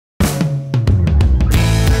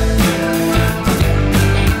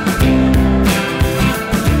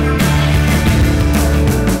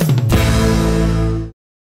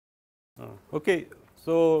Okay,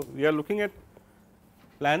 so we are looking at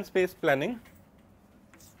plan space planning.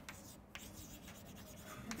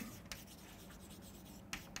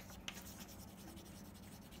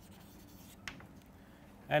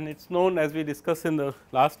 And it is known, as we discussed in the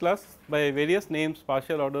last class, by various names: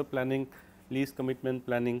 partial order planning, least commitment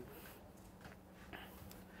planning.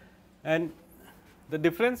 And the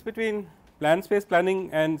difference between plan space planning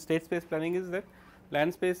and state space planning is that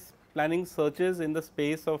plan space planning searches in the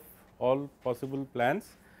space of all possible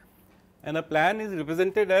plans, and a plan is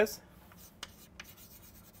represented as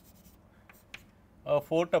a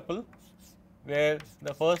 4 tuple, where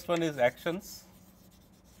the first one is actions,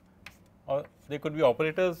 or they could be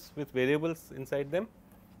operators with variables inside them,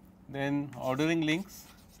 then ordering links,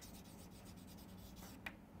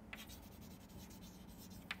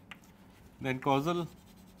 then causal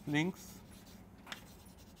links,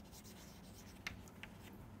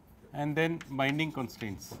 and then binding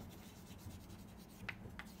constraints.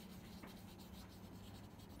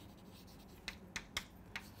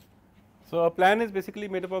 So, a plan is basically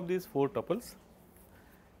made up of these 4 tuples,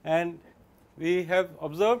 and we have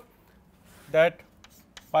observed that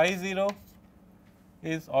phi 0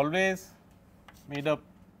 is always made up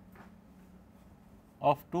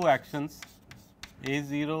of 2 actions, A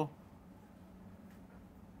 0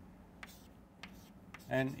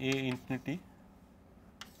 and A infinity,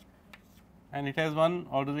 and it has one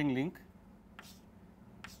ordering link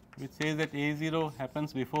which says that A 0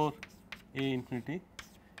 happens before A infinity.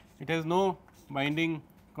 It has no binding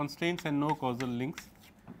constraints and no causal links,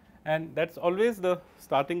 and that is always the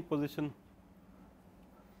starting position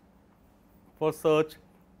for search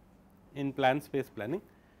in plan space planning,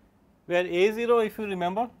 where A 0, if you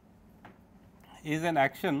remember, is an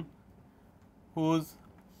action whose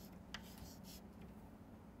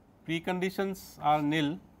preconditions are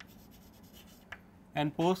nil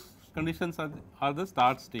and post conditions are the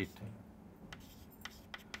start state.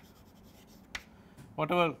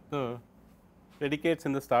 Whatever the predicates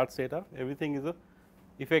in the start state are, everything is a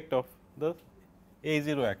effect of the A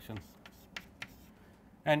 0 action,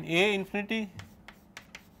 and A infinity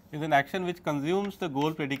is an action which consumes the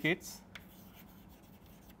goal predicates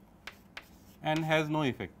and has no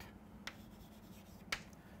effect.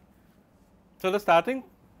 So, the starting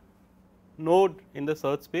node in the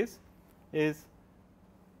search space is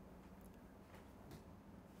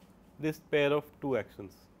this pair of 2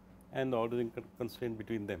 actions and the ordering constraint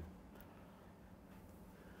between them.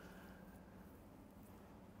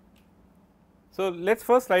 So, let us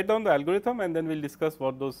first write down the algorithm and then we will discuss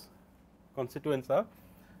what those constituents are.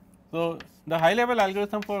 So, the high level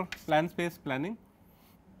algorithm for plan space planning.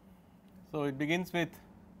 So, it begins with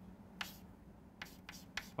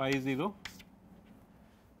phi 0,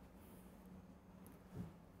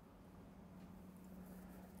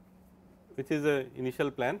 which is a initial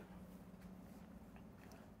plan,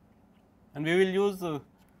 and we will use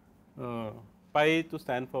pi to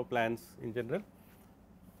stand for plans in general.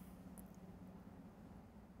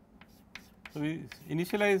 So, we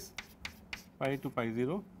initialize pi to pi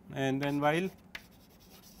 0, and then while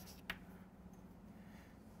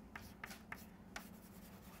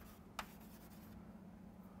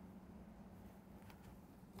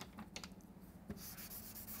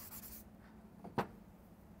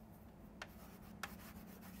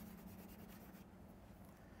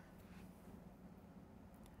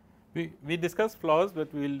we discussed flaws,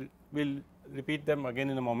 but we will repeat them again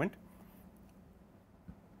in a moment.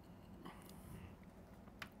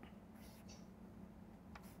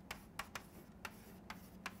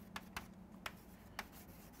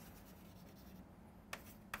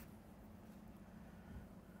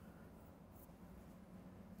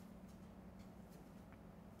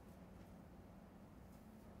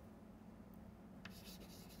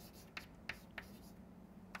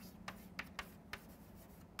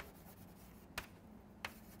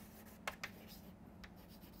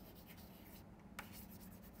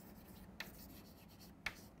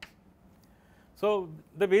 So,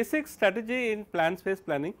 the basic strategy in plan space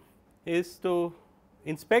planning is to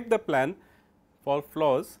inspect the plan for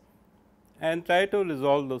flaws and try to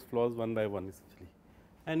resolve those flaws one by one essentially.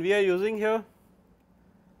 And we are using here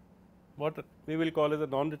what we will call as a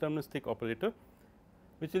non-deterministic operator,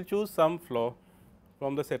 which will choose some flaw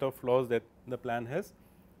from the set of flaws that the plan has.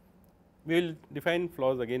 We will define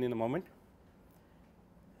flaws again in a moment,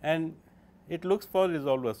 and it looks for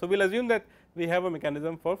resolvers. So, we will assume that we have a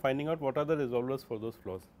mechanism for finding out what are the resolvers for those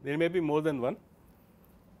flaws. There may be more than one,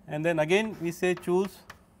 and then again we say choose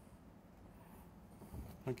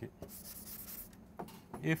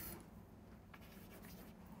if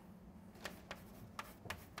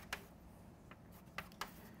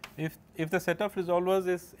If the set of resolvers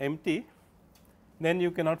is empty, then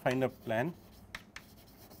you cannot find a plan.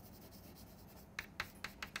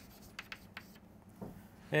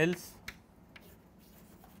 Else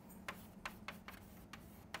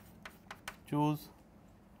choose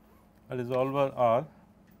a resolver R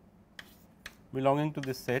belonging to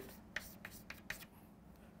this set.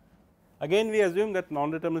 Again we assume that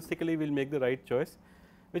non deterministically we will make the right choice,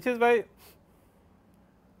 which is why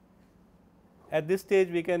at this stage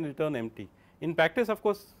we can return empty. In practice, of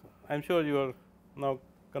course, I am sure you are now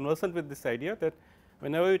conversant with this idea that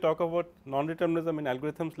whenever we talk about non determinism in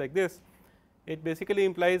algorithms like this, it basically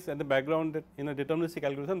implies at the background that in a deterministic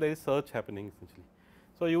algorithm there is search happening essentially.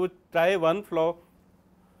 So, you would try one flaw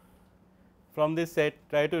from this set,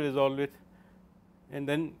 try to resolve it, and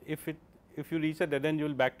then if you reach a dead end, you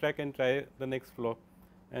will backtrack and try the next flaw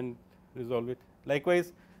and resolve it.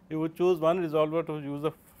 Likewise, you would choose one resolver to use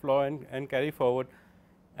a flaw and carry forward,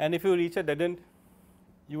 and if you reach a dead end,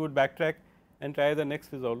 you would backtrack and try the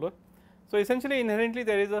next resolver. So, essentially inherently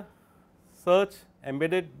there is a search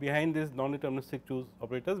embedded behind these non deterministic choose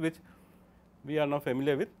operators, which we are now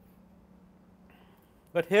familiar with.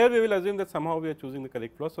 But here we will assume that somehow we are choosing the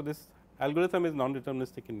correct flaw. So, this algorithm is non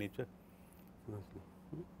deterministic in nature.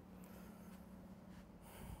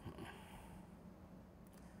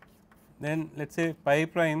 Then let us say pi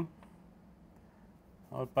prime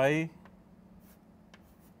or pi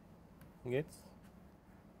gets,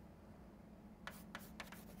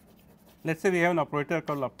 let us say we have an operator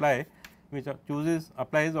called apply, which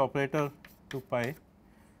applies the operator to pi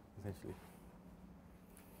essentially.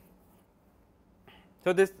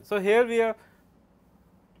 So here we are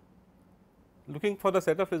looking for the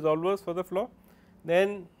set of resolvers for the flaw,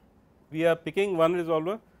 then we are picking one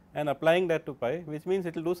resolver and applying that to pi, which means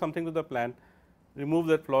it will do something to the plan, remove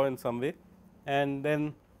that flaw in some way, and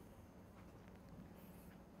then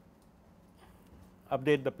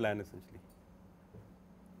update the plan essentially.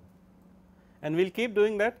 And we will keep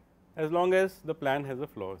doing that as long as the plan has a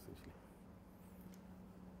flaw essentially.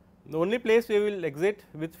 The only place we will exit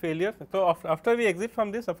with failure. So, after we exit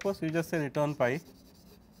from this, of course, we just say return pi,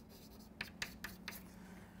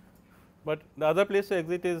 but the other place to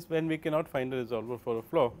exit is when we cannot find a resolver for a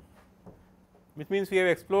flaw, which means we have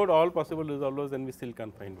explored all possible resolvers and we still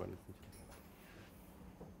can't find one.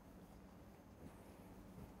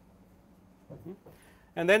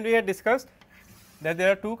 And then we had discussed that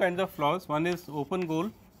there are two kinds of flaws, one is open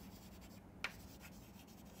goal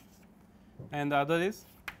and the other is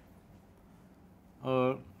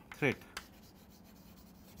threat.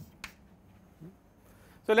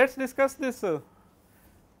 So, let us discuss this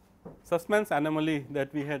suspense anomaly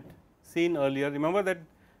that we had seen earlier. Remember that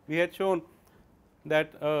we had shown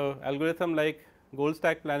that algorithm like goal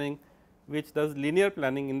stack planning, which does linear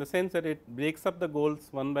planning in the sense that it breaks up the goals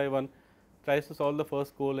one by one, tries to solve the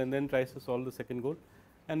first goal and then tries to solve the second goal.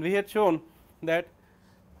 And we had shown that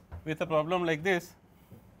with a problem like this,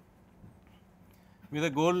 with a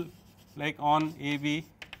goal like on A B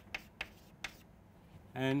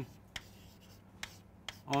and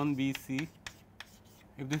on B C,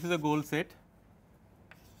 if this is a goal set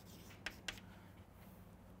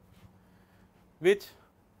which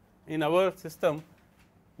in our system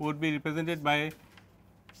would be represented by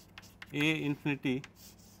A infinity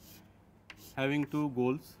having two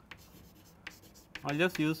goals, I will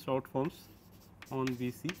just use short forms on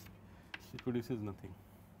B C, it produces nothing.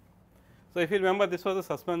 So, if you remember, this was a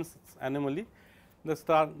suspense anomaly.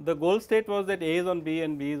 The goal state was that A is on B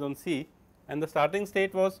and B is on C, and the starting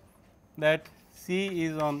state was that C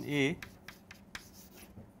is on A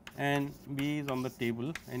and B is on the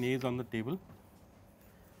table and A is on the table,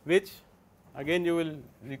 which again you will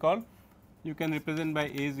recall you can represent by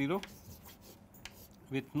A0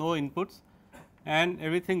 with no inputs and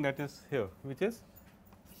everything that is here, which is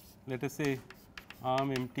let us say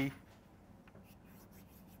arm empty.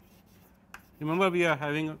 Remember, we are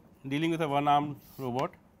dealing with a one armed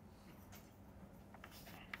robot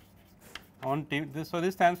on table. So,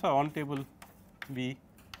 this stands for on table B,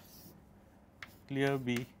 clear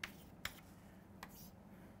B,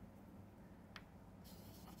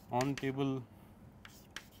 on table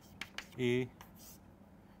A,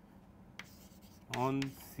 on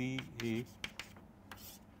C A,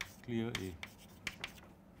 clear A.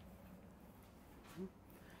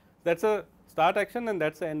 That is a start action and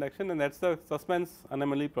that is the end action, and that is the suspense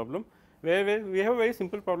anomaly problem, where we have a very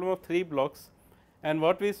simple problem of 3 blocks. And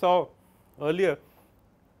what we saw earlier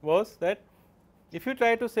was that if you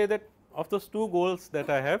try to say that of those 2 goals that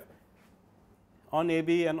I have on A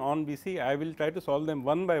B and on B C, I will try to solve them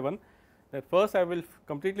one by one. That first I will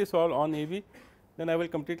completely solve on A B, then I will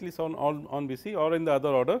completely solve all on BC or in the other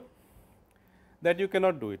order, that you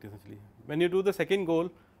cannot do it essentially. When you do the second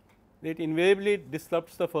goal, it invariably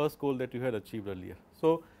disrupts the first goal that you had achieved earlier.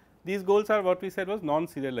 So, these goals are what we said was non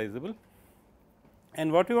serializable,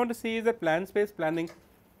 and what we want to see is that plan space planning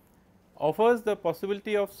offers the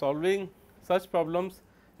possibility of solving such problems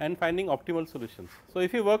and finding optimal solutions. So,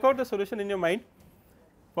 if you work out the solution in your mind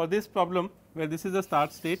for this problem, where this is a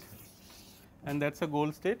start state and that is a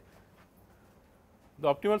goal state, the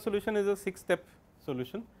optimal solution is a 6-step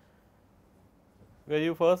solution, where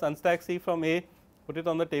you first unstack C from A, put it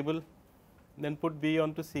on the table, then put B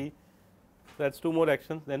onto C, that is 2 more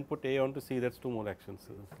actions, then put A onto C, that is 2 more actions.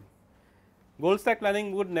 Goal stack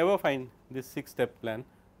planning would never find this 6-step plan,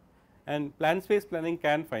 and plan space planning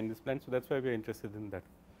can find this plan. So, that is why we are interested in that.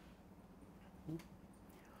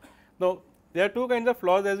 Now, there are 2 kinds of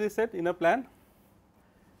flaws, as we said, in a plan.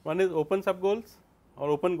 One is open sub goals or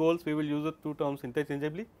open goals, we will use the 2 terms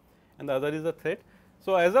interchangeably, and the other is a threat.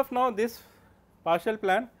 So, as of now, this partial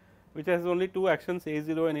plan, which has only 2 actions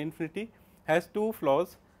A0 and infinity, has 2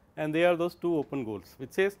 flaws, and they are those 2 open goals,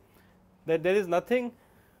 which says that there is nothing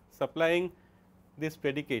supplying this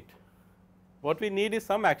predicate. What we need is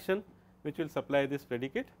some action which will supply this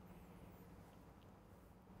predicate,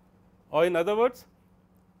 or in other words,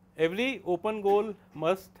 every open goal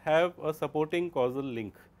must have a supporting causal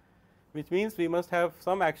link, which means we must have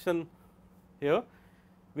some action here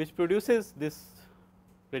which produces this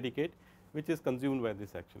predicate, which is consumed by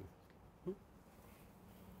this action.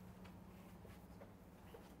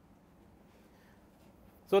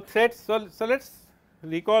 So, threats. So, let us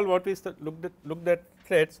recall what we looked at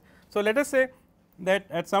threats. So, let us say that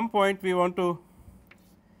at some point we want to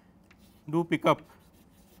do pickup.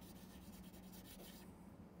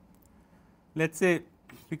 Let us say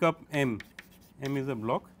pickup M, M is a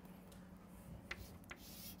block.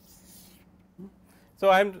 So,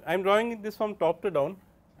 I am drawing this from top to down,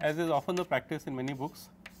 as is often the practice in many books.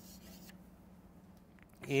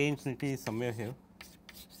 A infinity is somewhere here,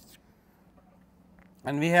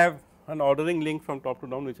 and we have an ordering link from top to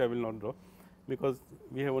down, which I will not draw, because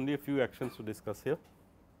we have only a few actions to discuss here.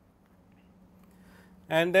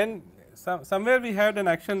 And then somewhere we had an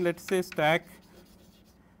action, let us say stack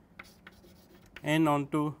n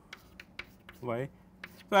onto y.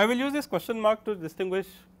 So, I will use this question mark to distinguish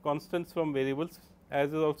constants from variables,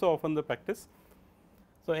 as is also often the practice.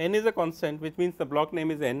 So, n is a constant, which means the block name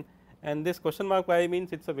is n, and this question mark y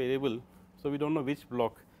means it is a variable. So, we do not know which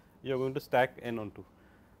block you are going to stack n onto.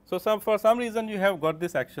 So, for some reason you have got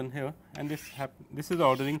this action here, and this is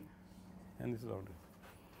ordering and this is ordering.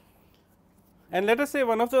 And let us say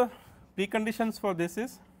one of the preconditions for this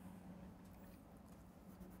is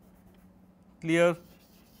clear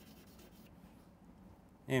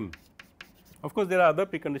M. Of course, there are other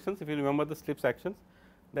preconditions, if you remember the strips actions,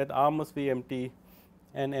 that R must be empty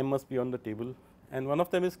and M must be on the table, and one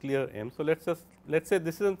of them is clear M. So, let us say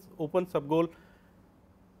this is an open sub goal,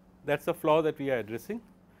 that is a flaw that we are addressing.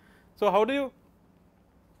 So, how do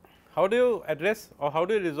you address or how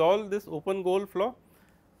do you resolve this open goal flaw?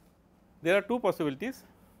 There are 2 possibilities.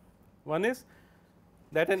 One is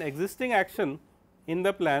that an existing action in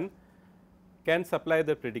the plan can supply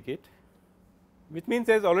the predicate, which means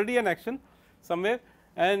there is already an action somewhere,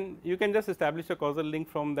 and you can just establish a causal link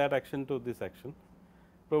from that action to this action,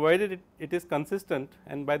 provided it is consistent,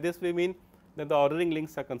 and by this we mean that the ordering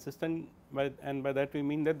links are consistent, and by that we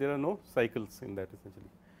mean that there are no cycles in that essentially.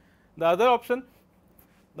 The other option,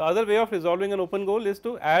 the other way of resolving an open goal is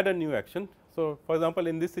to add a new action. So, for example,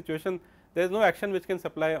 in this situation there is no action which can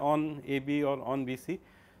supply on AB or on BC.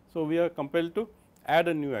 So, we are compelled to add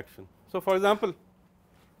a new action. So, for example,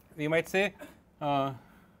 we might say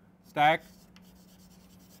stack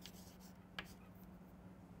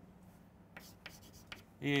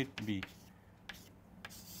A8B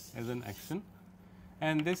as an action,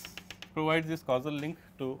 and this provides this causal link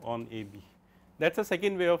to on AB. That is a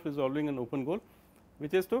second way of resolving an open goal,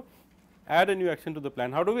 which is to add a new action to the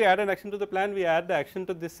plan. How do we add an action to the plan? We add the action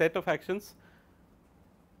to this set of actions,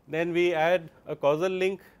 then we add a causal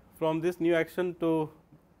link from this new action to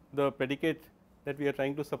the predicate that we are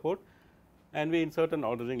trying to support, and we insert an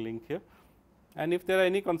ordering link here, and if there are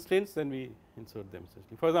any constraints, then we insert them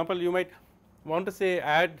essentially. For example, you might want to say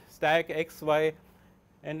add stack x, y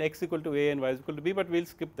and x equal to a and y is equal to b, but we will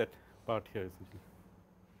skip that part here essentially.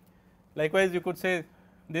 Likewise, you could say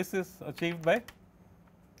this is achieved by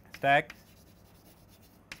stack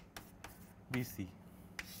BC.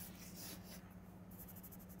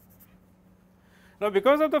 Now,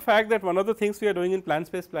 because of the fact that one of the things we are doing in plan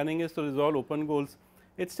space planning is to resolve open goals,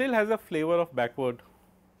 it still has a flavor of backward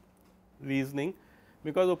reasoning,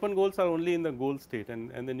 because open goals are only in the goal state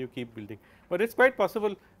and then you keep building, but it is quite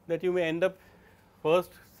possible that you may end up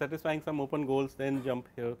first satisfying some open goals then jump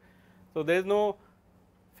here. So, there is no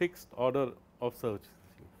fixed order of search.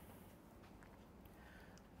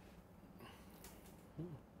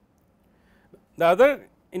 The other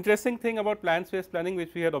interesting thing about plan space planning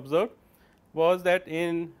which we had observed was that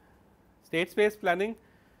in state space planning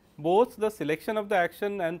both the selection of the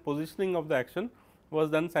action and positioning of the action was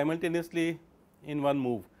done simultaneously in one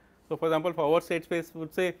move. So, for example, for our state space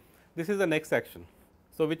would say this is the next action.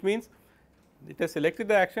 So, which means it has selected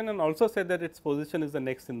the action and also said that its position is the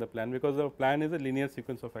next in the plan, because the plan is a linear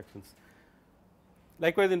sequence of actions.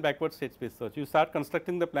 Likewise, in backward state space search you start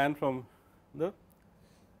constructing the plan from the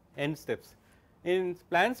end steps. In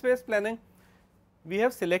plan space planning we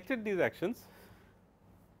have selected these actions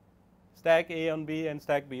stack A on B and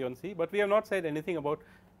stack B on C, but we have not said anything about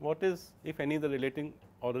what is, if any, the relating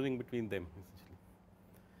ordering between them essentially.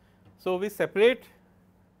 So, we separate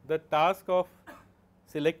the task of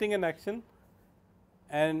selecting an action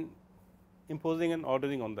and imposing an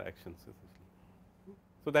ordering on the actions essentially.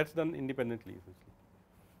 So, that is done independently essentially.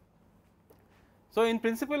 So, in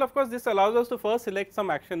principle of course, this allows us to first select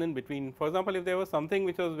some action in between. For example, if there was something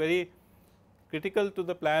which was very critical to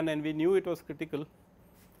the plan and we knew it was critical,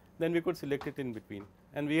 then we could select it in between,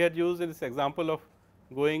 and we had used this example of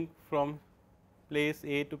going from place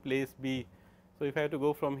A to place B. So, if I have to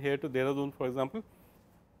go from here to Dehradun for example,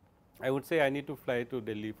 I would say I need to fly to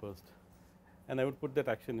Delhi first and I would put that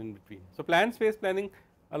action in between. So, plan space planning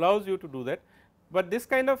allows you to do that, but this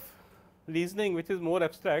kind of reasoning which is more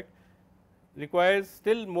abstract requires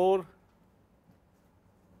still more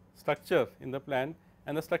structure in the plan,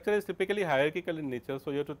 and the structure is typically hierarchical in nature.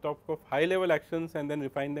 So, you have to talk of high level actions and then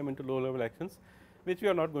refine them into low level actions, which we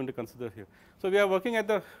are not going to consider here. So, we are working at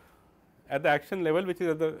the action level, which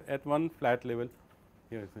is at one flat level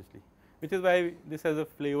here essentially, which is why this has a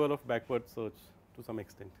flavor of backward search to some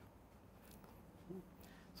extent.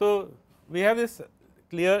 So, we have this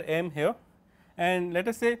clear M here, and let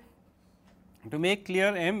us say to make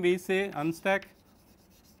clear M we say unstack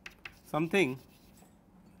something,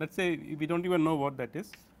 let us say we do not even know what that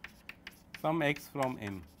is, some x from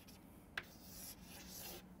M,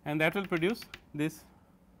 and that will produce this.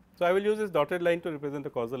 So, I will use this dotted line to represent a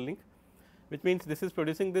causal link, which means this is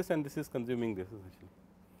producing this and this is consuming this essentially.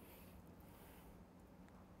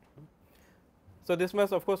 So, this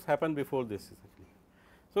must of course happen before this essentially.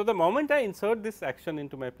 So, the moment I insert this action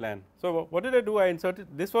into my plan. So, what did I do? I inserted,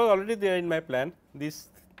 this was already there in my plan, these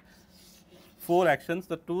 4 actions,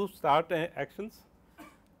 the 2 start actions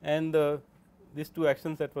and these 2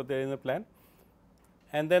 actions that were there in the plan,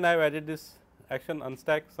 and then I have added this action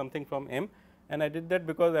unstack something from M, and I did that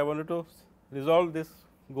because I wanted to resolve this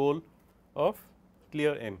goal of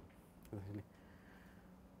clear M.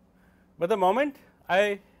 But the moment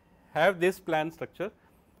I have this plan structure,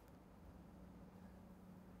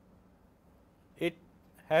 it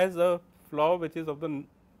has a flaw which is of the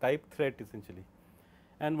type threat essentially.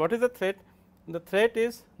 And what is the threat? The threat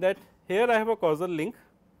is that here I have a causal link.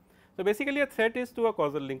 So, basically a threat is to a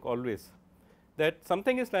causal link always, that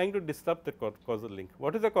something is trying to disrupt the causal link.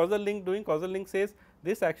 What is the causal link doing? Causal link says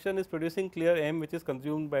this action is producing clear M, which is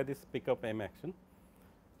consumed by this pickup M action.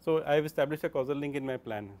 So, I have established a causal link in my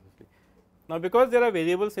plan essentially. Now, because there are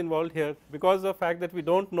variables involved here, because of the fact that we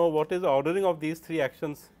do not know what is the ordering of these 3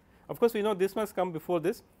 actions, of course, we know this must come before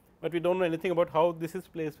this, but we do not know anything about how this is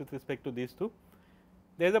placed with respect to these 2.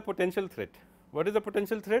 There is a potential threat. What is the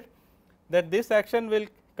potential threat? That this action will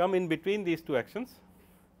come in between these 2 actions,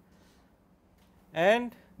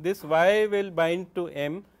 and this y will bind to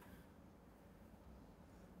M,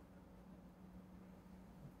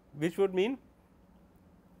 which would mean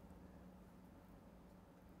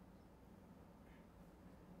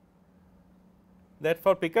that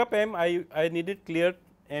for pickup M I needed clear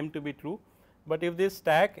M to be true, but if this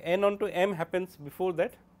stack n onto M happens before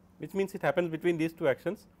that, which means it happens between these 2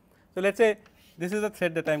 actions. So, let us say this is a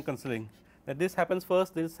thread that I am considering, that this happens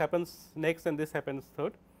first, this happens next and this happens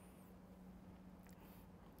third.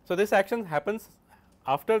 So, this action happens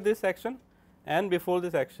after this action and before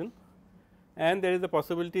this action, and there is a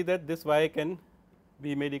possibility that this y can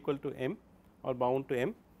be made equal to M or bound to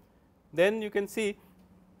M. Then you can see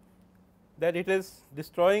that it is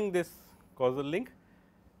destroying this causal link,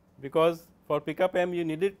 because for pickup M you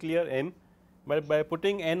needed clear M, but by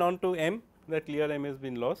putting n onto M, the clear M has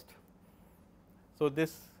been lost. So,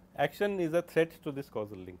 this action is a threat to this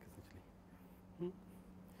causal link essentially.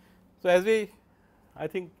 So, as we I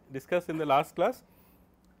think discussed in the last class,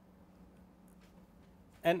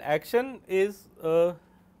 an action is a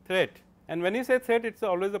threat, and when you say threat, it is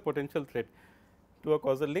always a potential threat. to a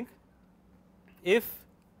causal link if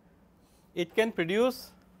it can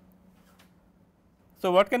produce.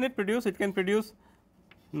 So, what can it produce? It can produce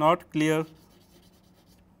not clear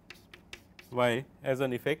y as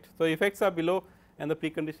an effect. So, effects are below and the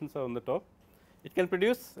preconditions are on the top. It can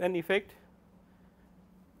produce an effect,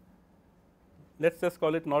 let us just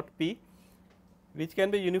call it not p, which can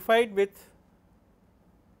be unified with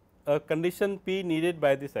a condition p needed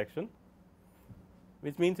by this action,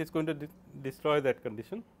 which means it is going to destroy that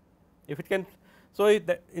condition. If it can, so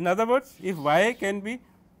in other words, if y can be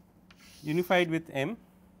unified with m,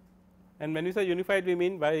 and when we say unified we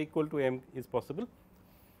mean y equal to m is possible,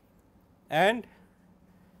 and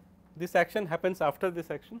this action happens after this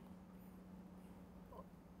action,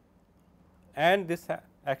 and this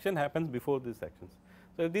action happens before these actions.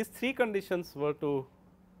 So, if these three conditions were to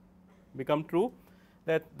become true,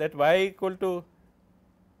 that y equal to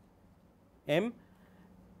m,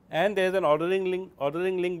 and there is an ordering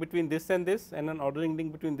link between this and this, and an ordering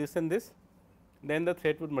link between this and this, then the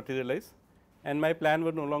threat would materialize, and my plan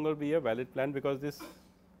would no longer be a valid plan, because this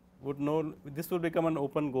would become an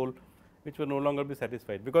open goal which will no longer be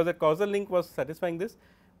satisfied, because that causal link was satisfying this,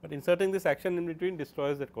 but inserting this action in between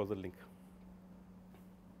destroys that causal link.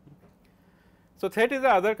 So, threat is the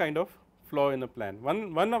other kind of flaw in a plan.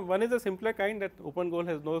 One is a simpler kind, that open goal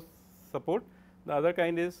has no support. The other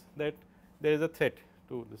kind is that there is a threat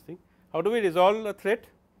to this thing. How do we resolve a threat?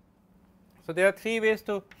 So, there are three ways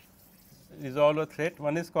to resolve a threat.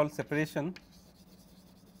 One is called separation,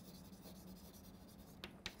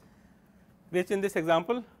 which in this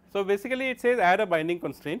example. So, basically it says add a binding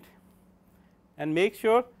constraint and make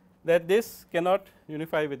sure that this cannot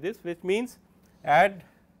unify with this, which means add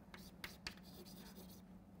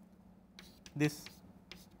this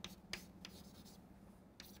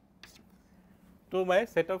to my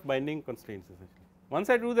set of binding constraints essentially. Once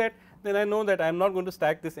I do that, then I know that I am not going to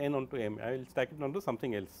stack this n onto m, I will stack it onto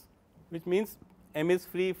something else, which means m is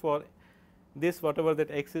free for this whatever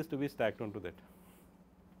that x is to be stacked onto that.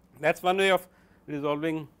 That is one way of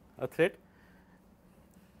resolving a threat.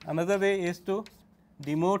 Another way is to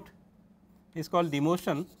demote, is called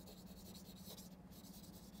demotion.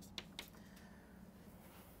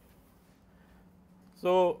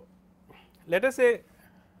 So, let us say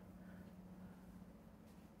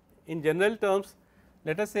in general terms,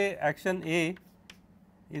 let us say action A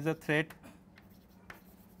is a threat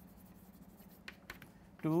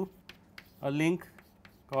to a link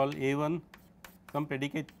called A1, some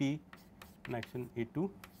predicate P in action A2.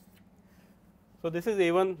 So, this is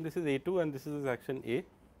A1, this is A2, and this is action A.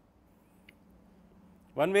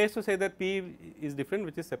 One way is to say that P is different,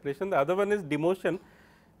 which is separation. The other one is demotion,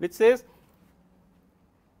 which says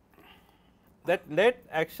that let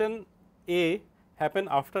action A happen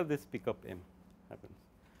after this pickup M happens,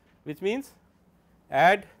 which means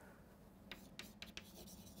add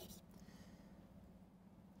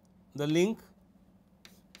the link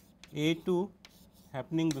A2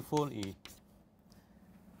 happening before A.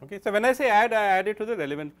 Okay. So, when I say add, I add it to the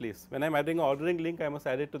relevant place. When I am adding an ordering link, I must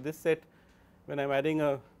add it to this set. When I am adding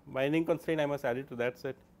a binding constraint, I must add it to that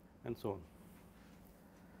set, and so on.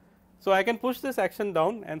 So, I can push this action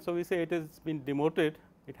down, and so we say it has been demoted,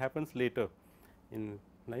 it happens later in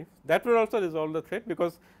life. That will also resolve the threat,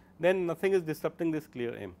 because then nothing is disrupting this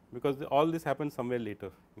clear M, because all this happens somewhere later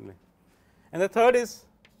in life. And the third is,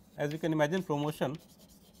 as you can imagine, promotion,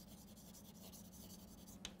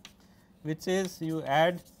 which says you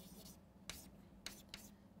add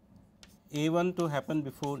A1 to happen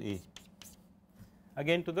before A,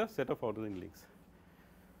 again to the set of ordering links.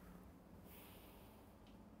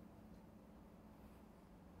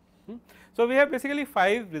 So, we have basically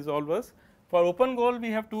 5 resolvers. For open goal, we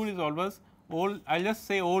have 2 resolvers. I will just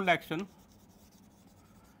say old action,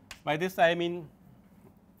 by this I mean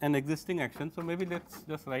an existing action. So, maybe let us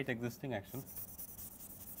just write existing action.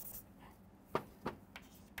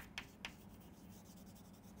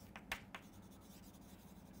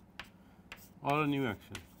 Or a new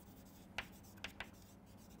action.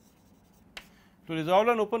 To resolve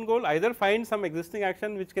an open goal, either find some existing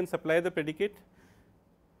action which can supply the predicate,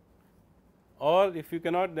 or if you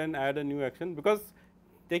cannot, then add a new action, because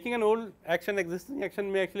taking an old action, existing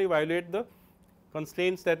action may actually violate the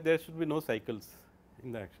constraints that there should be no cycles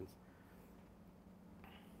in the actions.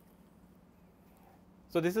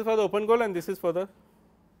 So, this is for the open goal and this is for the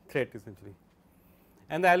threat essentially,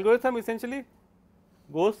 and the algorithm essentially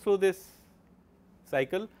goes through this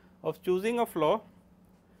cycle of choosing a flaw.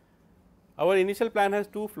 Our initial plan has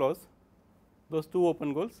 2 flaws, those 2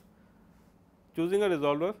 open goals, choosing a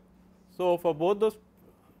resolver. So, for both those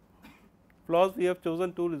flaws we have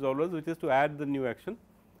chosen 2 resolvers, which is to add the new action.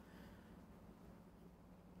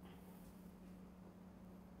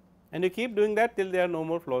 and you keep doing that till there are no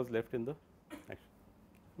more flaws left in the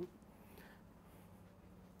action.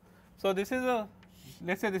 So, this is a,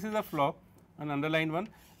 let us say this is a flaw, an underlined one,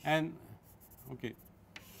 and okay,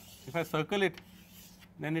 if I circle it,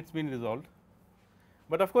 then it has been resolved.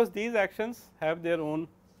 But of course, these actions have their own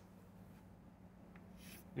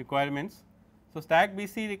requirements. So, stack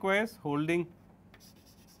BC requires holding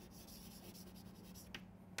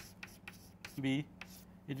B,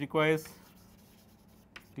 it requires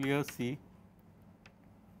clear C,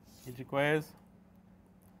 it requires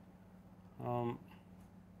on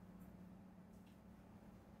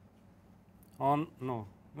no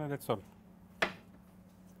that is all,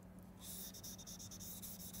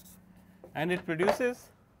 and it produces,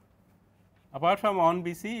 apart from on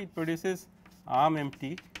BC, it produces arm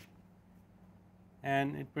empty,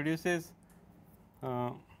 and it produces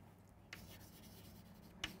clear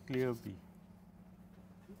B.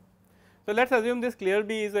 So, let us assume this clear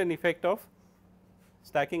B is an effect of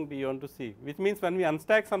stacking B onto C, which means when we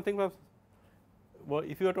unstack something from,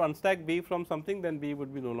 if you were to unstack B from something, then B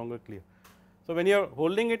would be no longer clear. So, when you are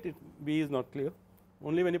holding it, B is not clear,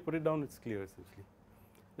 only when you put it down it is clear essentially.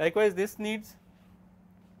 Likewise, this needs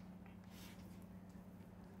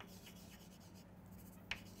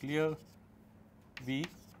clear B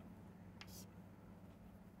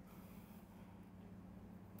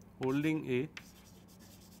holding A,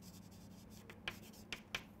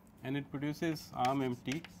 and it produces arm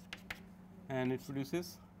empty, and it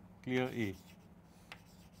produces clear A.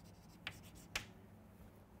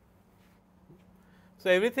 So,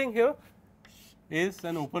 everything here is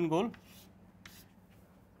an open goal.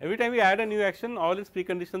 Every time we add a new action, all its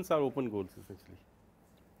preconditions are open goals essentially.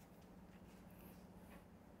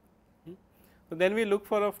 So, then we look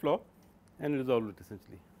for a flaw and resolve it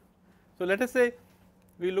essentially. So, let us say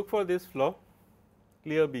we look for this flaw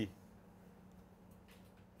clear B,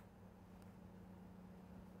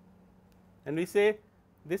 and we say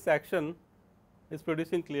this action is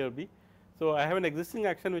producing clear B. So, I have an existing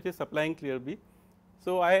action which is supplying clear B.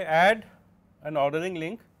 So, I add an ordering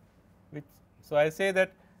link which, so I say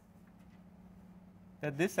that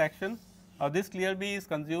this action or this clear B is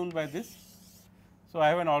consumed by this. So, I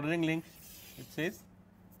have an ordering link which says,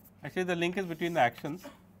 actually the link is between the actions,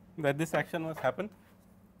 that this action must happen.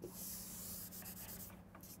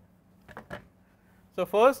 So,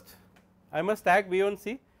 first I must stack B on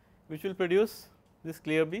C, which will produce this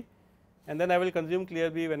clear B, and then I will consume clear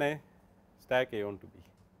B when I stack A onto B.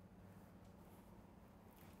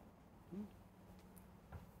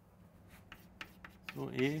 So,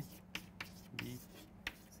 A, B,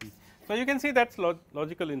 C. So, you can see that is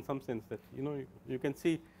logical in some sense, that you can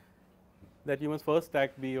see that you must first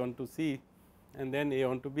stack B onto C and then A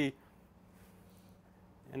onto B,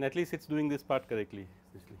 and at least it is doing this part correctly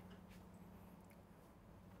essentially.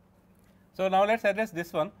 So, now let us address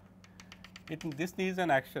this one. This needs an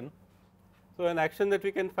action. So, an action that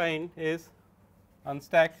we can find is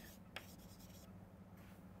unstack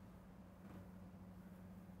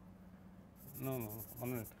no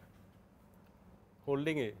 1 minute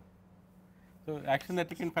holding A. So, action that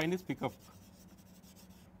you can find is pick up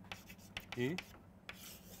A,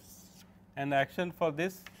 and the action for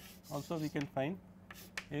this also we can find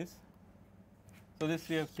is, so this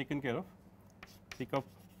we have taken care of, pick up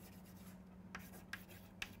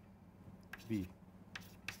B.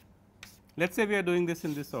 Let us say we are doing this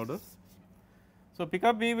in this order. So, pick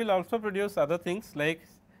up B will also produce other things like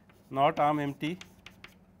not arm empty,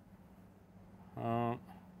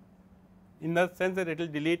 in the sense that it will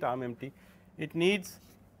delete arm empty. It needs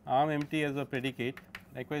arm empty as a predicate,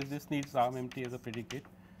 likewise this needs arm empty as a predicate,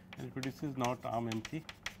 and it produces not arm empty.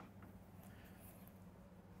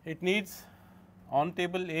 It needs on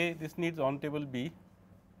table A, this needs on table B.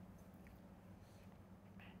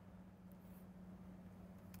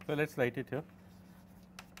 So, let us write it here,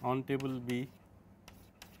 on table B,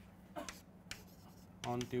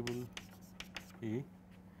 on table A,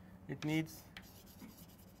 it needs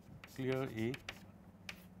clear A,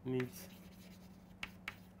 needs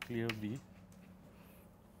clear B.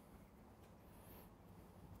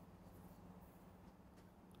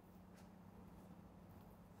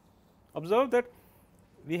 Observe that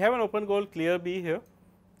we have an open goal clear B here,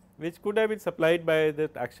 which could have been supplied by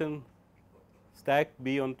that action stack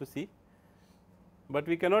B onto C, but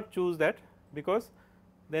we cannot choose that, because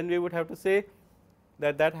then we would have to say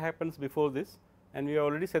that that happens before this, and we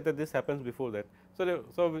already said that this happens before that.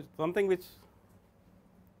 So, something which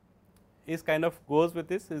is kind of goes with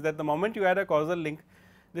this is that the moment you add a causal link,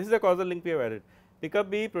 this is a causal link we have added, pick up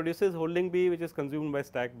B produces holding B, which is consumed by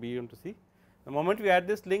stack B onto C. The moment we add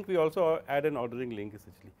this link, we also add an ordering link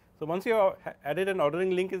essentially. So, once you have added an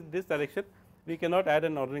ordering link in this direction, we cannot add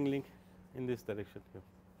an ordering link in this direction here.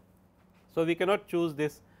 So, we cannot choose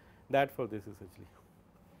this that for this essentially.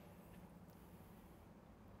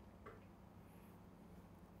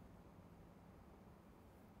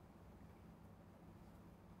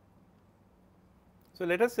 So,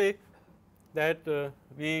 let us say that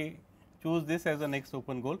we choose this as the next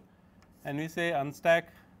open goal and we say unstack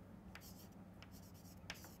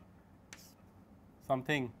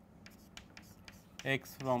something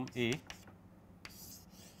x from A,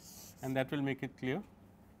 and that will make it clear.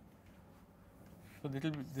 So,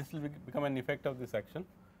 this will become an effect of this action,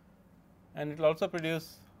 and it will also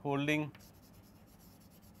produce holding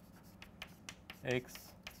x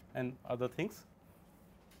and other things,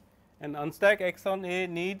 and unstack x on A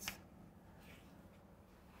needs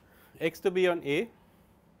x to be on A.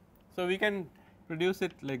 So, we can produce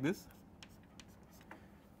it like this,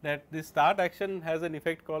 that this start action has an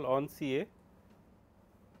effect called on C A,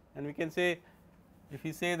 and we can say, if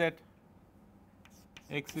we say that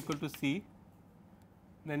x equal to C,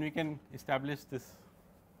 then we can establish this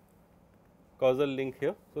causal link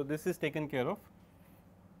here. So, this is taken care of,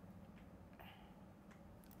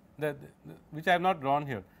 which I have not drawn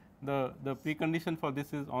here. The precondition for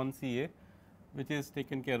this is on C A, which is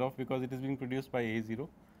taken care of because it is being produced by A 0.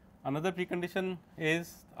 Another precondition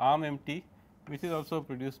is arm empty, which is also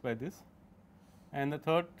produced by this, and the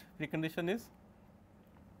third precondition is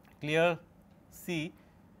clear C,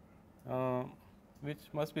 which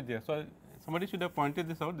must be there. So, somebody should have pointed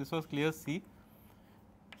this out. This was clear C,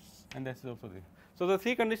 and that is also there. So, the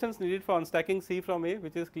three conditions needed for unstacking C from A,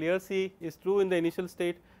 which is clear C is true in the initial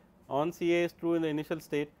state, on C A is true in the initial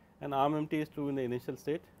state, and arm empty is true in the initial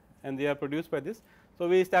state, and they are produced by this. So,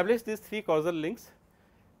 we establish these three causal links,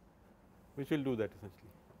 which will do that essentially.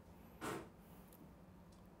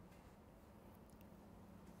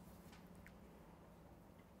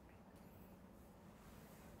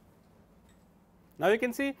 Now, you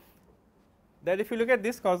can see that if you look at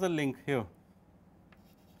this causal link here,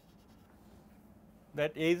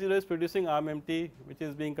 that A 0 is producing arm empty, which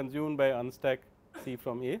is being consumed by unstack C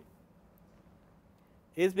from A,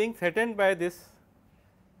 is being threatened by this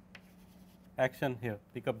action here,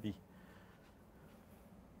 pick up B.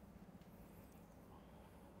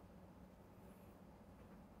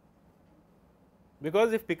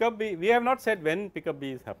 Because if pick up B, we have not said when pick up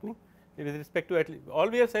B is happening with respect to, at least all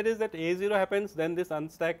we have said is that A 0 happens, then this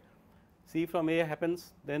unstack C from A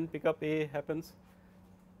happens, then pick up A happens.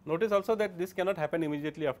 Notice also that this cannot happen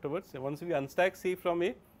immediately afterwards. So, once we unstack C from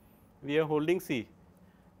A, we are holding C,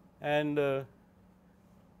 and it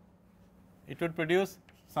would produce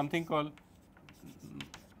something called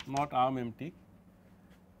not arm empty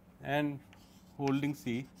and holding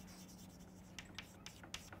C.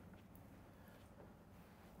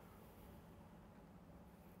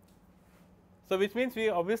 So, which means we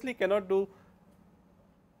obviously cannot do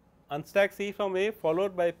unstack C from A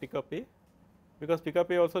followed by pick up A, because pick up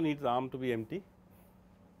A also needs arm to be empty,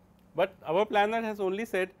 but our planner has only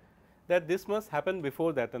said that this must happen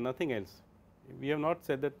before that and nothing else. We have not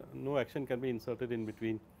said that no action can be inserted in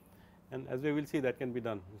between, and as we will see, that can be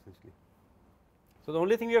done essentially. So, the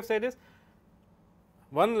only thing we have said is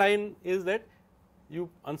one line is that you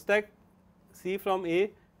unstack C from A,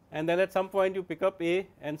 and then at some point you pick up A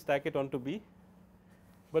and stack it onto B,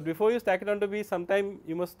 but before you stack it onto B, sometime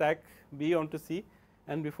you must stack B onto C,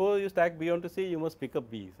 and before you stack B onto C, you must pick up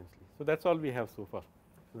B essentially. So, that is all we have so far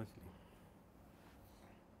essentially.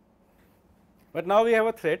 But now we have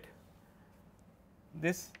a threat,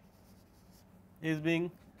 this is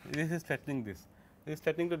threatening this is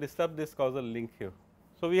threatening to disturb this causal link here.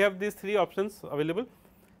 So, we have these three options available.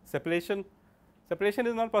 Separation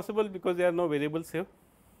is not possible because there are no variables here.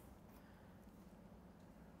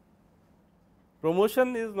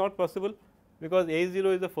 Promotion is not possible because A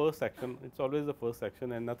 0 is the first action, it is always the first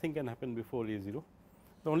action and nothing can happen before A 0.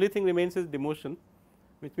 The only thing remains is demotion,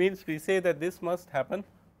 which means we say that this must happen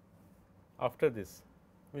after this,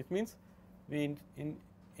 which means we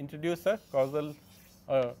introduce a causal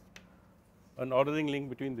an ordering link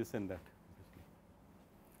between this and that.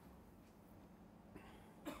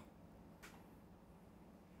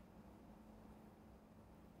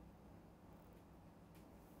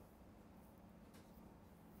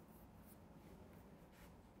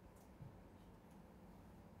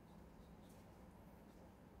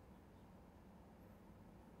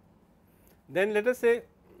 Then let us say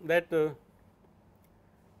that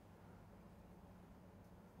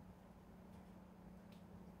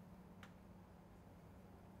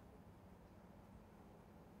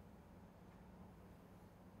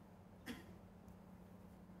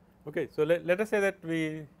okay. So, let us say that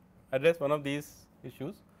we address one of these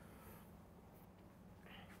issues.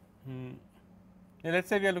 Let us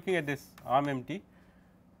say we are looking at this arm empty,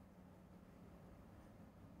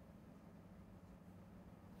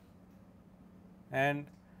 and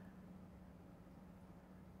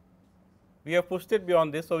we have pushed it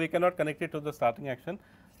beyond this. So, we cannot connect it to the starting action.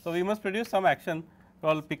 So, we must produce some action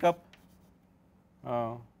called pick up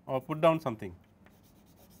or put down something.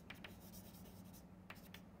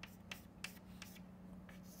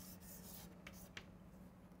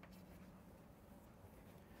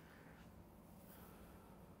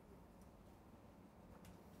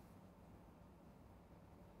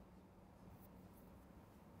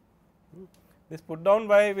 This put down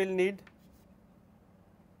y will need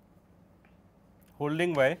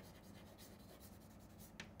holding y,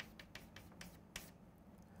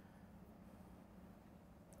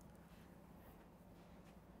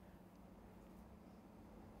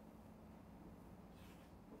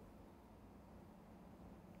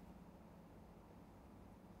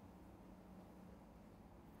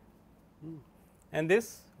 and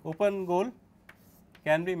this open goal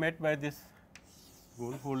can be met by this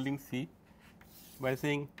goal holding C by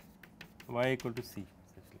saying y equal to C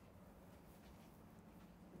essentially.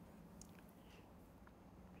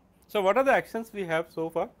 So, what are the actions we have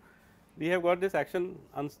so far? We have got this action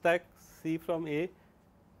unstack C from A,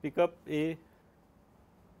 pick up A,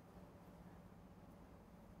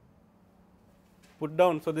 put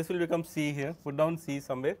down. So, this will become C here, put down C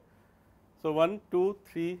somewhere. So, 1, 2,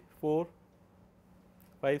 3, 4,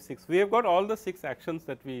 5, 6. We have got all the 6 actions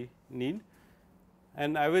that we need,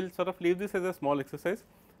 and I will sort of leave this as a small exercise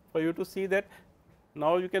for you to see that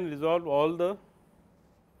now you can resolve all the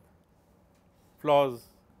flaws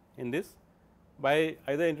in this by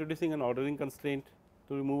either introducing an ordering constraint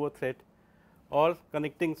to remove a threat or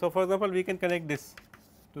connecting. So, for example, we can connect this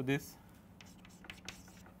to this,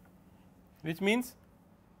 which means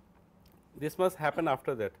this must happen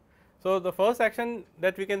after that. So, the first action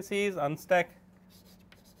that we can see is unstack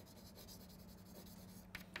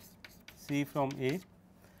C from A,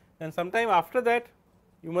 and sometime after that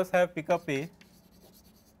you must have pick up A,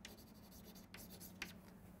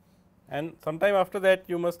 and sometime after that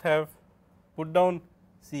you must have put down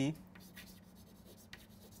C.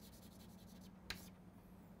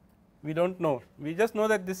 We do not know, we just know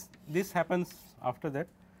that this happens after that.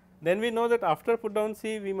 Then we know that after put down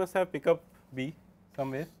C we must have pick up B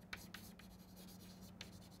somewhere,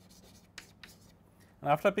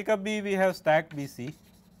 and after pick up B we have stack B C,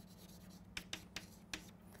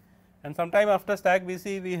 and sometime after stack B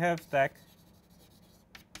C we have stack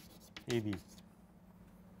A B.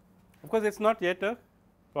 Of course, it is not yet a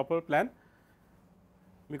proper plan,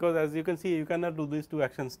 because as you can see you cannot do these two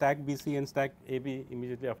actions stack B C and stack A B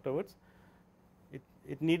immediately afterwards.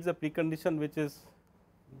 It needs a precondition which is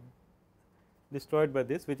destroyed by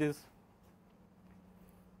this, which needs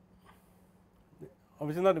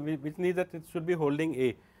that it should be holding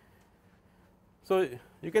A. So,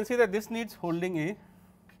 you can see that this needs holding A,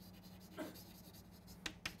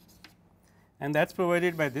 and that is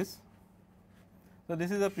provided by this. So,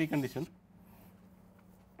 this is a precondition,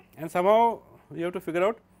 and somehow you have to figure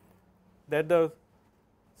out that the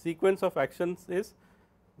sequence of actions is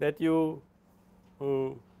that you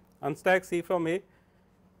unstack C from A,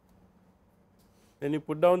 then you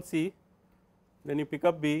put down C, then you pick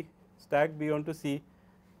up B, stack B onto C,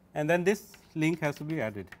 and then this link has to be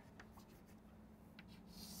added,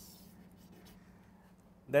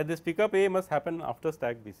 that this pick up A must happen after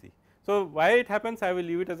stack B C. So, why it happens, I will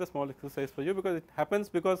leave it as a small exercise for you, because it happens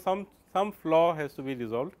because some flaw has to be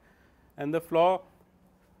resolved, and the flaw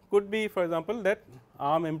could be, for example, that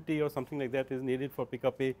arm empty or something like that is needed for pick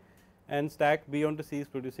up A, and stack B onto C is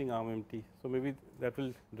producing arm empty. So, maybe that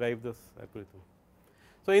will drive this algorithm.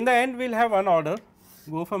 So, in the end we will have one order,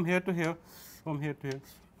 go from here to here, from here to here,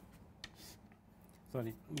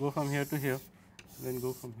 sorry, go from here to here, then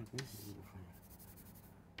go from here to here.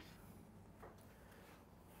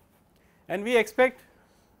 And we expect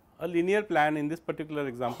a linear plan in this particular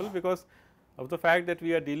example, because of the fact that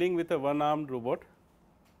we are dealing with a one armed robot.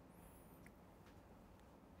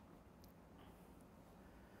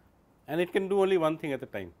 And it can do only one thing at a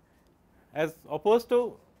time, as opposed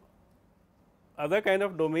to other kind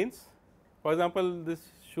of domains. For example, this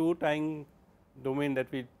shoe tying domain that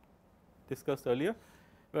we discussed earlier,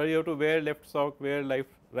 where you have to wear left sock, wear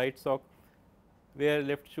right sock, wear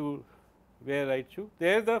left shoe, wear right shoe.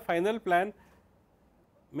 There the final plan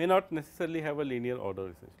may not necessarily have a linear order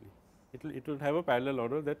essentially. It will have a parallel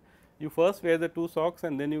order, that you first wear the 2 socks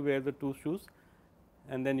and then you wear the 2 shoes,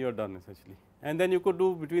 and then you are done essentially, and then you could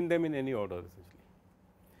do between them in any order essentially.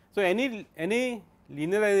 So, any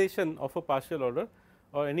linearization of a partial order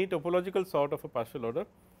or any topological sort of a partial order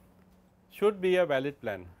should be a valid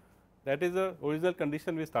plan. That is the original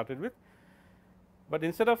condition we started with, but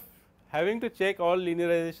instead of having to check all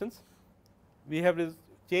linearizations, we have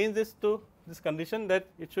changed this to this condition that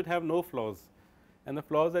it should have no flaws, and the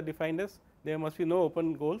flaws are defined as there must be no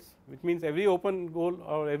open goals, which means every open goal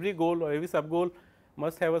or every sub goal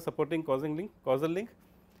must have a supporting causal link,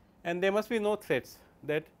 and there must be no threats,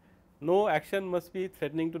 that no action must be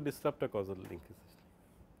threatening to disrupt a causal link.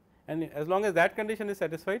 And as long as that condition is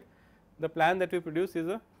satisfied, the plan that we produce is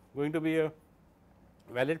going to be a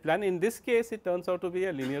valid plan. In this case, it turns out to be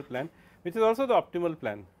a linear plan, which is also the optimal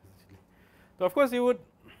plan. So, of course, you would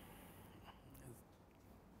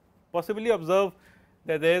possibly observe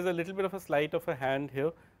that there is a little bit of a sleight of a hand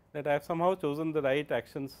here, that I have somehow chosen the right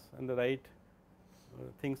actions and the right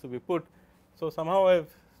things to be put. So, somehow I have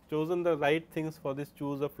chosen the right things for this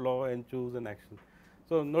choose a flaw and choose an action.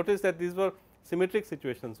 So, notice that these were symmetric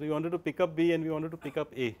situations. We wanted to pick up B and we wanted to pick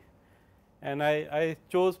up A, and I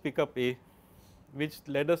chose pick up A, which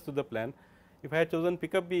led us to the plan. If I had chosen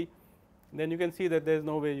pick up B, then you can see that there is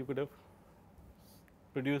no way you could have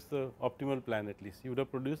produced the optimal plan. At least you would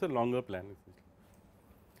have produced a longer plan,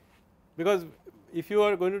 because if you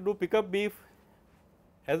are going to do pick up B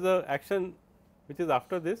as a action which is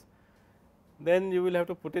after this, then you will have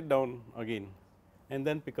to put it down again and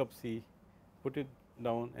then pick up C, put it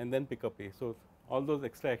down and then pick up A. So, all those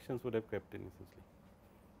extra actions would have crept in essentially.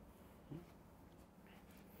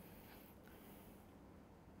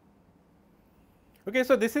 Okay,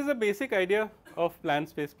 so, this is a basic idea of plan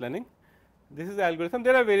space planning. This is the algorithm.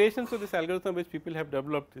 There are variations to this algorithm which people have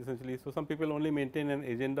developed essentially. So, some people only maintain an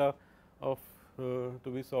agenda of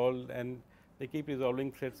to be solved, and they keep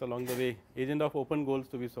resolving threads along the way, agenda of open goals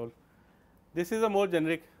to be solved. This is a more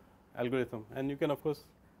generic algorithm, and you can of course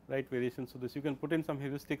write variations to this. You can put in some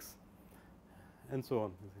heuristics and so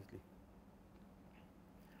on essentially.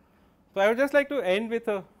 So, I would just like to end with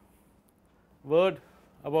a word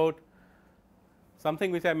about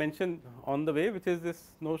something which I mentioned on the way, which is this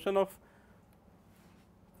notion of.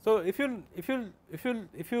 So, if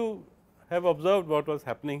you have observed what was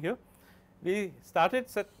happening here, we started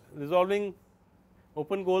resolving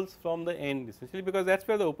open goals from the end essentially, because that is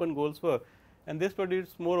where the open goals were, and this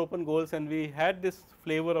produced more open goals, and we had this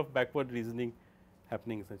flavor of backward reasoning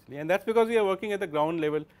happening essentially, and that is because we are working at the ground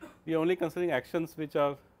level. We are only considering actions which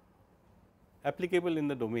are applicable in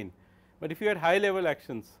the domain, but if you had high level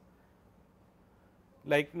actions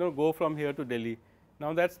like go from here to Delhi,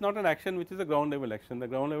 now that is not an action which is a ground level action. The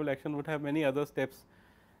ground level action would have many other steps,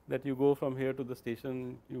 that you go from here to the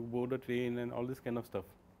station, you board a train and all this kind of stuff.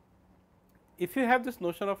 If you have this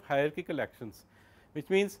notion of hierarchical actions, which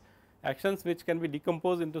means actions which can be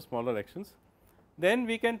decomposed into smaller actions, then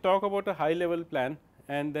we can talk about a high level plan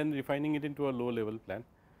and then refining it into a low level plan.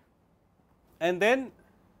 And then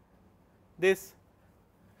this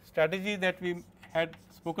strategy that we had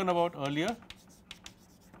spoken about earlier,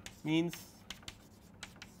 means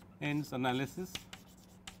ends analysis,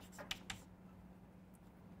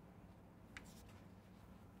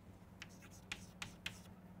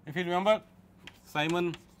 if you remember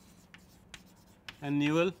Simon and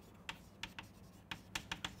Newell,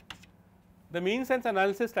 the means ends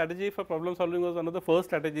analysis strategy for problem solving was one of the first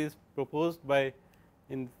strategies proposed by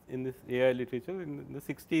in this AI literature in the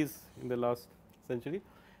 60s, in the last century.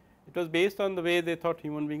 It was based on the way they thought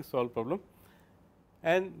human beings solve problem.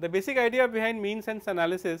 And the basic idea behind means ends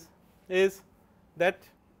analysis is that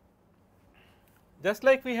just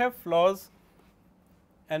like we have flaws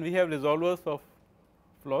and we have resolvers of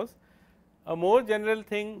flaws, a more general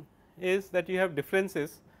thing is that you have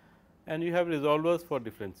differences and you have resolvers for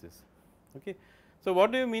differences. Okay. So,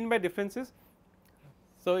 what do you mean by differences?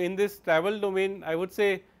 So, in this travel domain, I would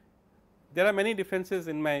say there are many differences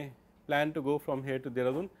in my plan to go from here to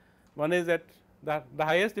Dehradun. One is that the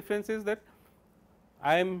highest difference is that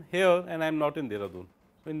I am here and I am not in Dehradun.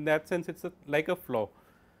 So, in that sense it is like a flaw,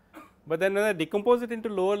 but then when I decompose it into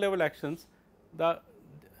lower level actions,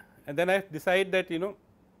 and then I decide that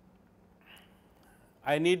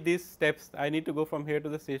I need these steps, I need to go from here to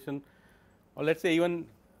the station, or let us say even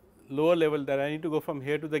lower level, that I need to go from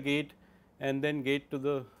here to the gate and then gate to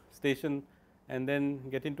the station and then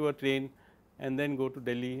get into a train and then go to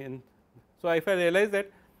Delhi. And so, if I realize that,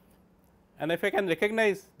 and if I can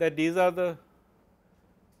recognize that these are the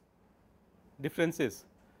differences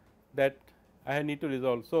that I need to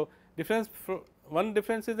resolve. So, one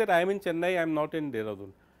difference is that I am in Chennai, I am not in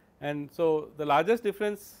Dehradun, and so the largest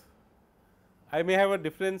difference, I may have a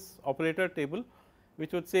difference operator table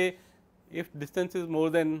which would say if distance is more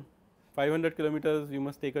than 500 kilometers, you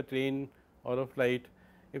must take a train, or a flight.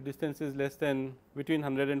 If distance is less than between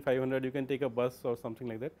 100 and 500, you can take a bus or something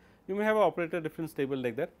like that. You may have an operator difference table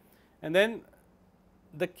like that. And then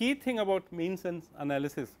the key thing about means and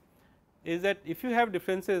analysis is that if you have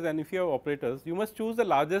differences and if you have operators, you must choose the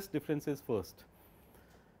largest differences first.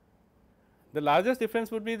 The largest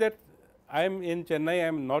difference would be that I am in Chennai, I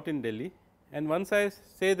am not in Delhi, and once I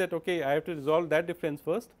say that okay, I have to resolve that difference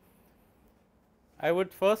first, I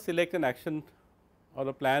would first select an action or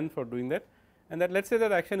a plan for doing that, and that let us say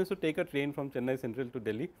that action is to take a train from Chennai Central to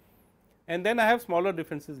Delhi, and then I have smaller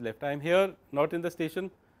differences left. I am here not in the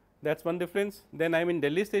station, that is one difference. Then I am in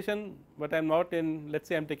Delhi station, but I am not in, let us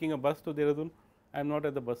say I am taking a bus to Dehradun, I am not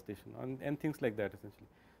at the bus station, and things like that essentially.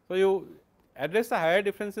 So, you address the higher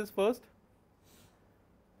differences first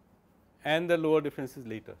and the lower differences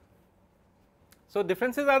later. So,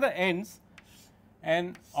 differences are the ends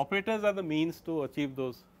and operators are the means to achieve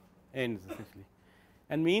those ends essentially.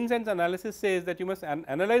 And means ends analysis says that you must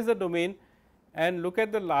analyze the domain and look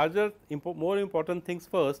at the larger more important things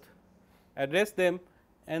first, address them,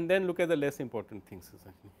 and then look at the less important things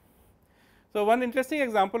essentially. So, one interesting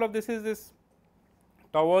example of this is this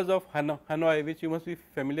towers of Hanoi, which you must be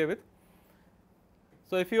familiar with.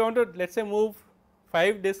 So, if you want to let us say move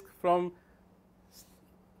 5 disks from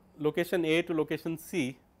location A to location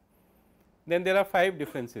C, then there are 5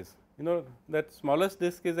 differences. You know that smallest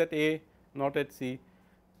disk is at A, not at C,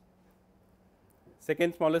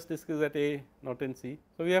 second smallest disk is at A, not in C.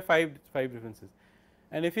 So, we have 5 differences,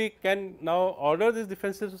 and if we can now order these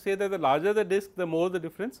differences to say that the larger the disk, the more the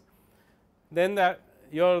difference, then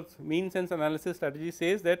your mean sense analysis strategy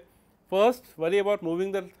says that first worry about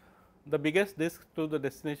moving the biggest disk to the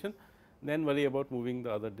destination, then worry about moving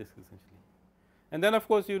the other disk essentially. And then of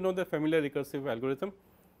course, you know the familiar recursive algorithm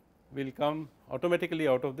will come automatically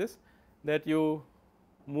out of this, that you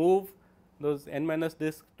move those n minus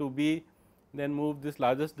disk to B, then move this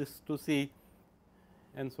largest disk to C,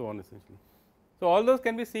 and so on essentially. So, all those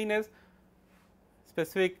can be seen as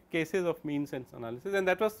specific cases of mean sense analysis, and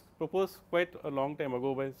that was proposed quite a long time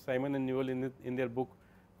ago by Simon and Newell in their book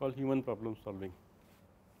called Human Problem Solving.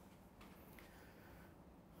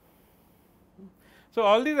 So,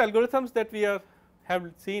 all these algorithms that we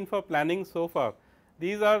have seen for planning so far,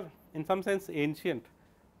 these are in some sense ancient.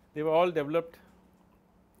 They were all developed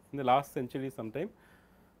in the last century sometime.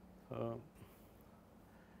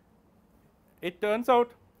 It turns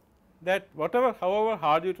out that however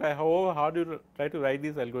hard you try to write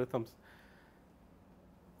these algorithms,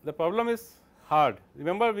 the problem is hard.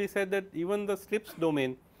 Remember we said that even the SLIPS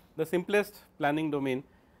domain, the simplest planning domain,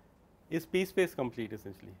 is p space complete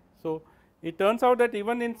essentially. So, it turns out that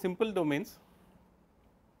even in simple domains,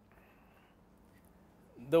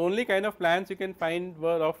 the only kind of plans you can find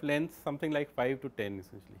were of length something like 5 to 10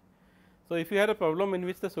 essentially. So, if you had a problem in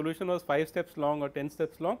which the solution was 5 steps long or 10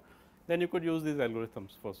 steps long, then you could use these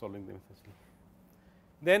algorithms for solving them essentially.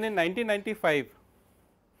 Then in 1995,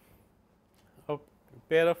 a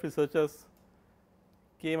pair of researchers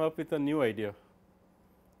came up with a new idea,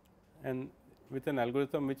 and with an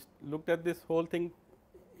algorithm which looked at this whole thing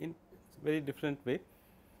in very different way,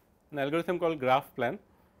 an algorithm called graph plan,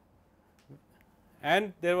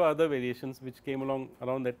 and there were other variations which came along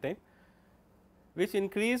around that time, which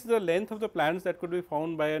increased the length of the plans that could be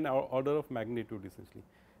found by an order of magnitude essentially.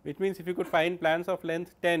 Which means, if you could find plans of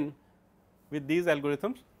length 10 with these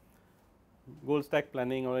algorithms, goal stack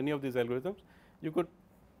planning or any of these algorithms, you could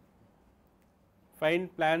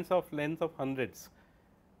find plans of length of hundreds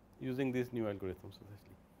using these new algorithms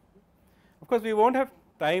essentially. Of course, we will not have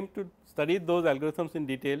time to study those algorithms in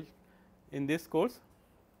detail in this course,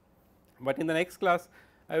 but in the next class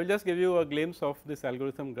I will just give you a glimpse of this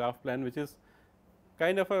algorithm graph plan, which is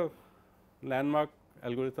kind of a landmark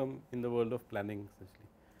algorithm in the world of planning essentially.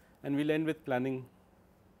 And we will end with planning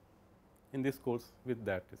in this course with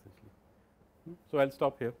that essentially. So, I will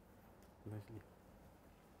stop here essentially.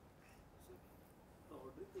 The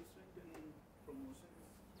order constraint in promotion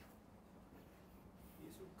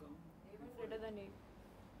is should come greater than A.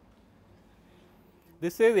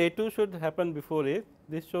 This says A2 should happen before A,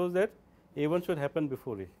 this shows that A1 should happen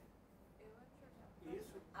before A.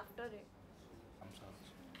 After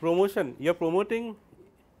A. Promotion, you are promoting,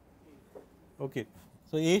 okay.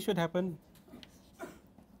 So, A should happen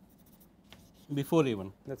before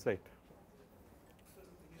A1, that is right.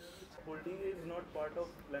 holding is not part of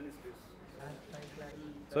plan space.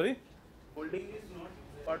 Sorry? Holding is not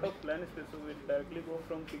part of plan space, so we directly go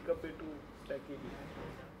from pickup A to stack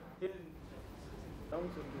A. In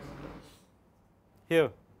terms of this. Here.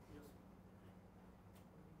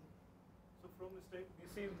 So, from stack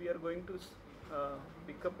BC we are going to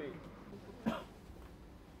pick up A.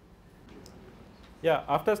 Yeah,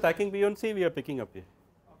 after stacking B on C, we are picking up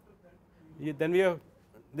A. Then we are,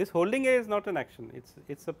 this holding A is not an action,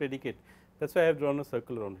 it's a predicate. That's why I have drawn a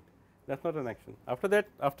circle around it. That's not an action. After that,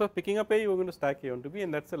 after picking up A, you are going to stack A onto B,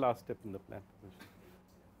 and that's the last step in the plan.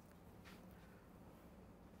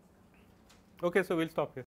 Okay, so we'll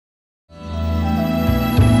stop here.